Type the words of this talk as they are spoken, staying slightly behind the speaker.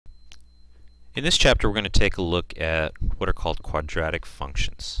In this chapter, we're going to take a look at what are called quadratic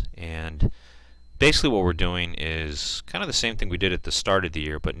functions. And basically what we're doing is kind of the same thing we did at the start of the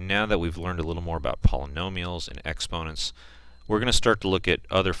year, but now that we've learned a little more about polynomials and exponents, we're going to start to look at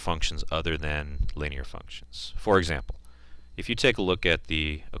other functions other than linear functions. For example, if you take a look at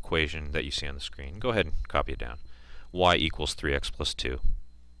the equation that you see on the screen, go ahead and copy it down. Y equals 3x plus 2.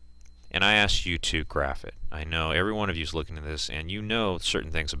 And I asked you to graph it. I know every one of you is looking at this and you know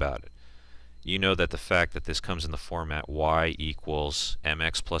certain things about it. You know that the fact that this comes in the format y equals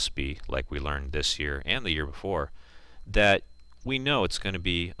mx plus b, like we learned this year and the year before, that we know it's going to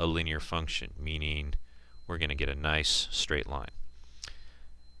be a linear function, meaning we're going to get a nice straight line.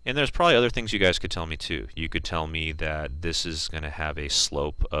 And there's probably other things you guys could tell me too. You could tell me that this is going to have a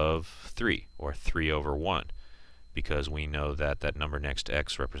slope of 3, or 3 over 1, because we know that that number next to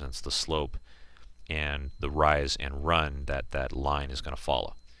x represents the slope and the rise and run that that line is going to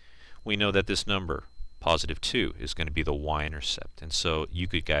follow. We know that this number, positive 2, is going to be the y-intercept. And so you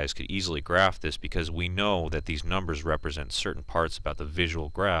guys could easily graph this because we know that these numbers represent certain parts about the visual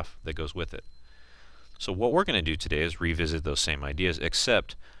graph that goes with it. So what we're going to do today is revisit those same ideas,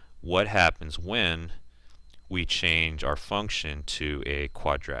 except what happens when we change our function to a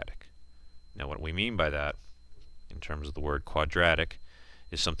quadratic. Now what we mean by that, in terms of the word quadratic,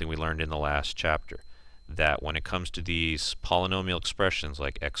 is something we learned in the last chapter. That when it comes to these polynomial expressions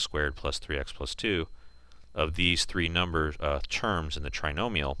like x squared plus 3x plus 2, of these three terms in the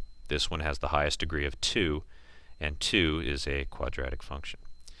trinomial, this one has the highest degree of 2, and 2 is a quadratic function.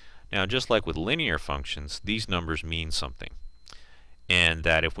 Now just like with linear functions, these numbers mean something. And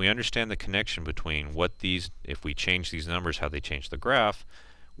that if we understand the connection between if we change these numbers, how they change the graph,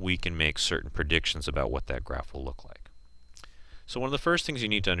 we can make certain predictions about what that graph will look like. So one of the first things you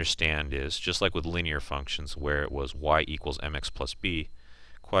need to understand is, just like with linear functions where it was y equals mx plus b,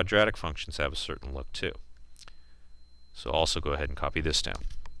 quadratic functions have a certain look too. So also go ahead and copy this down.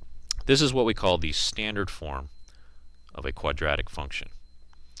 This is what we call the standard form of a quadratic function.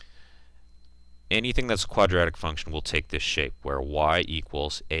 Anything that's a quadratic function will take this shape, where y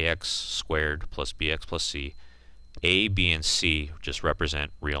equals ax squared plus bx plus c. A, b, and c just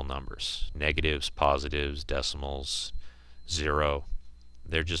represent real numbers. Negatives, positives, decimals, 0.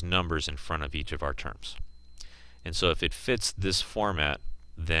 They're just numbers in front of each of our terms. And so if it fits this format,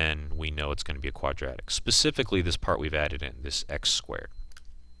 then we know it's going to be a quadratic. Specifically, this part we've added in, this x squared.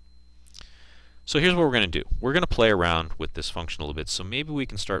 So here's what we're going to do. We're going to play around with this function a little bit, so maybe we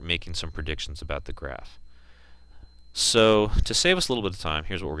can start making some predictions about the graph. So to save us a little bit of time,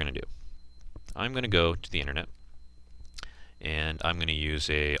 here's what we're going to do. I'm going to go to the internet, and I'm going to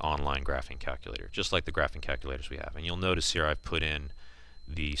use a online graphing calculator, just like the graphing calculators we have. And you'll notice here I've put in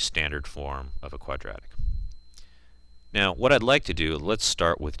the standard form of a quadratic. Now what I'd like to do, let's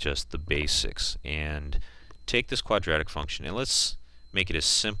start with just the basics and take this quadratic function and let's make it as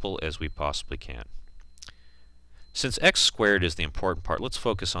simple as we possibly can. Since x squared is the important part, let's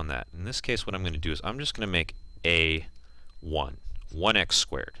focus on that. In this case what I'm going to do is I'm just going to make a 1x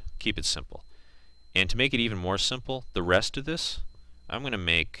squared. Keep it simple. And to make it even more simple, the rest of this, I'm going to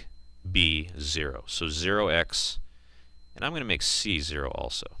make b 0. So 0x, and I'm going to make c 0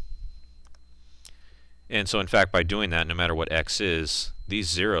 also. And so in fact, by doing that, no matter what x is, these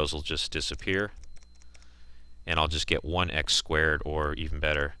zeros will just disappear, and I'll just get 1x squared, or even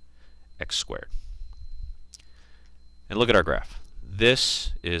better, x squared. And look at our graph.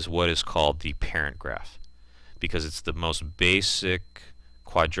 This is what is called the parent graph, because it's the most basic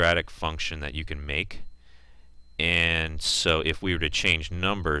quadratic function that you can make. And so if we were to change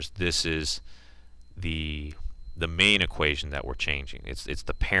numbers, this is the main equation that we're changing. It's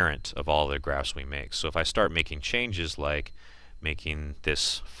the parent of all the graphs we make. So if I start making changes like making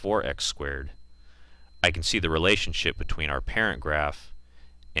this 4x squared, I can see the relationship between our parent graph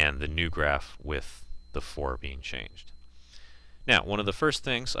and the new graph with the 4 being changed. Now, one of the first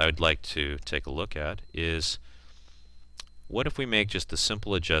things I would like to take a look at is, what if we make just a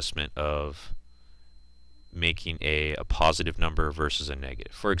simple adjustment of making a positive number versus a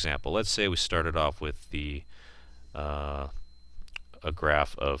negative? For example, let's say we started off with a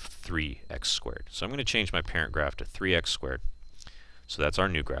graph of 3x squared. So I'm going to change my parent graph to 3x squared. So that's our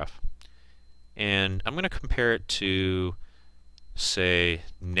new graph. And I'm going to compare it to, say,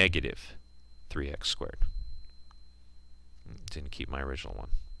 negative 3x squared. Didn't keep my original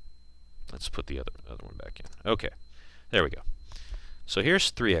one. Let's put the other one back in. Okay. There we go. So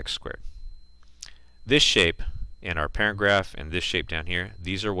here's 3x squared. This shape and our parent graph and this shape down here,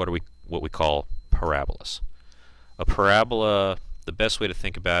 these are what we call parabolas. A parabola, the best way to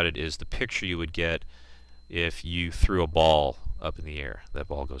think about it is the picture you would get if you threw a ball up in the air. That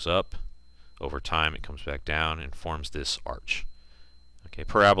ball goes up, over time it comes back down and forms this arch. Okay,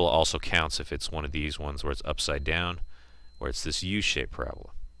 parabola also counts if it's one of these ones where it's upside down, where it's this U-shaped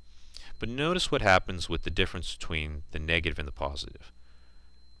parabola. But notice what happens with the difference between the negative and the positive.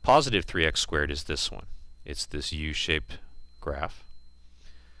 Positive 3x squared is this one. It's this U-shaped graph.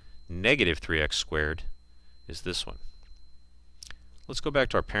 Negative 3x squared is this one. Let's go back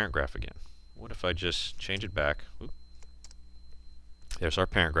to our parent graph again. What if I just change it back? Oop. There's our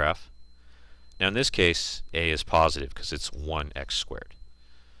parent graph. Now in this case, a is positive because it's 1x squared.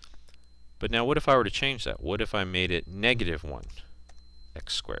 But now what if I were to change that? What if I made it negative 1x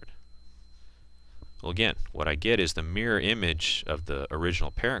squared? Well, again, what I get is the mirror image of the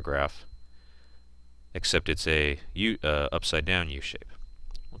original parent graph, except it's a upside down U shape.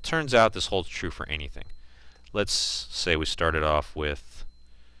 Well, it turns out this holds true for anything. Let's say we started off with,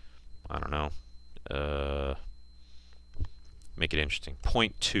 I don't know, make it interesting,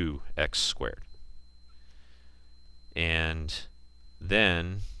 0.2x squared. And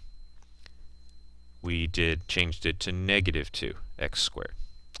then we changed it to negative 2x squared.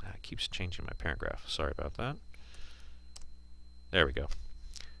 It keeps changing my parent graph. Sorry about that. There we go.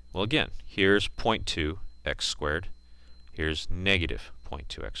 Well, again, here's 0.2x squared. Here's negative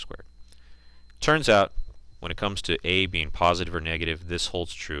 0.2x squared. Turns out, when it comes to a being positive or negative, this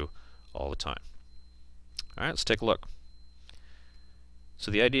holds true all the time. All right, let's take a look.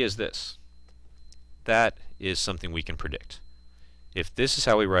 So the idea is this. That is something we can predict. If this is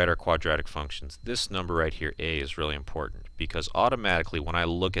how we write our quadratic functions, this number right here, a, is really important because automatically when I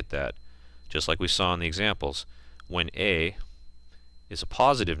look at that, just like we saw in the examples, when a is a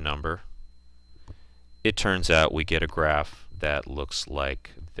positive number, it turns out we get a graph that looks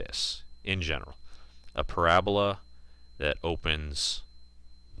like this in general. A parabola that opens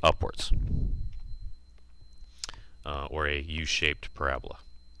upwards, or a U-shaped parabola.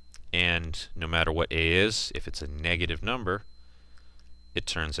 And no matter what a is, if it's a negative number, it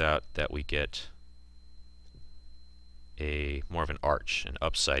turns out that we get more of an arch, an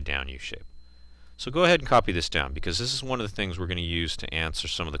upside down U shape. So go ahead and copy this down because this is one of the things we're going to use to answer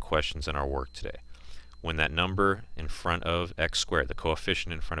some of the questions in our work today. When that number in front of x squared, the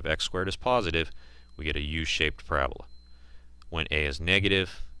coefficient in front of x squared is positive, we get a U-shaped parabola. When a is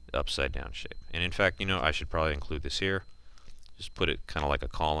negative, upside down shape. And in fact, you know, I should probably include this here. Just put it kind of like a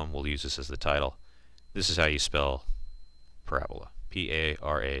column. We'll use this as the title. This is how you spell parabola.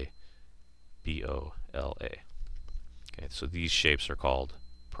 P-A-R-A-B-O-L-A. Okay, so these shapes are called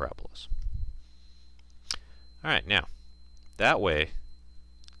parabolas. Alright, now, that way,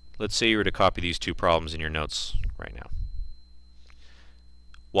 let's say you were to copy these two problems in your notes right now.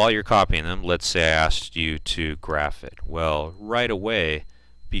 While you're copying them, let's say I asked you to graph it. Well, right away,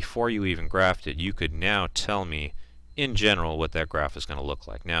 before you even graphed it, you could now tell me, in general, what that graph is going to look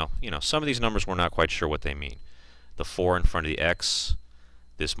like. Now, you know, some of these numbers we're not quite sure what they mean. The 4 in front of the x,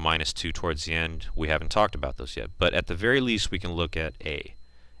 this minus 2 towards the end, we haven't talked about those yet. But at the very least, we can look at a.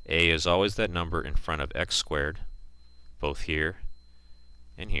 A is always that number in front of x squared, both here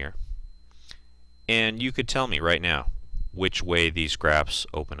and here. And you could tell me right now which way these graphs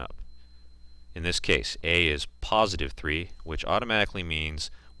open up. In this case, a is positive 3, which automatically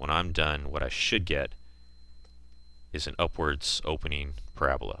means when I'm done, what I should get is an upwards opening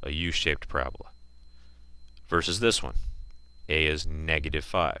parabola, a U-shaped parabola. Versus this one, a is negative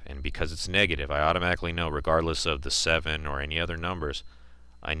 5. And because it's negative, I automatically know, regardless of the 7 or any other numbers,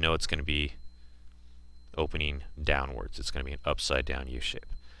 I know it's going to be opening downwards. It's going to be an upside down U shape.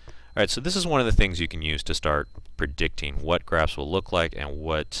 Alright, so this is one of the things you can use to start predicting what graphs will look like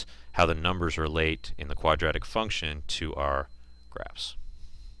and how the numbers relate in the quadratic function to our graphs.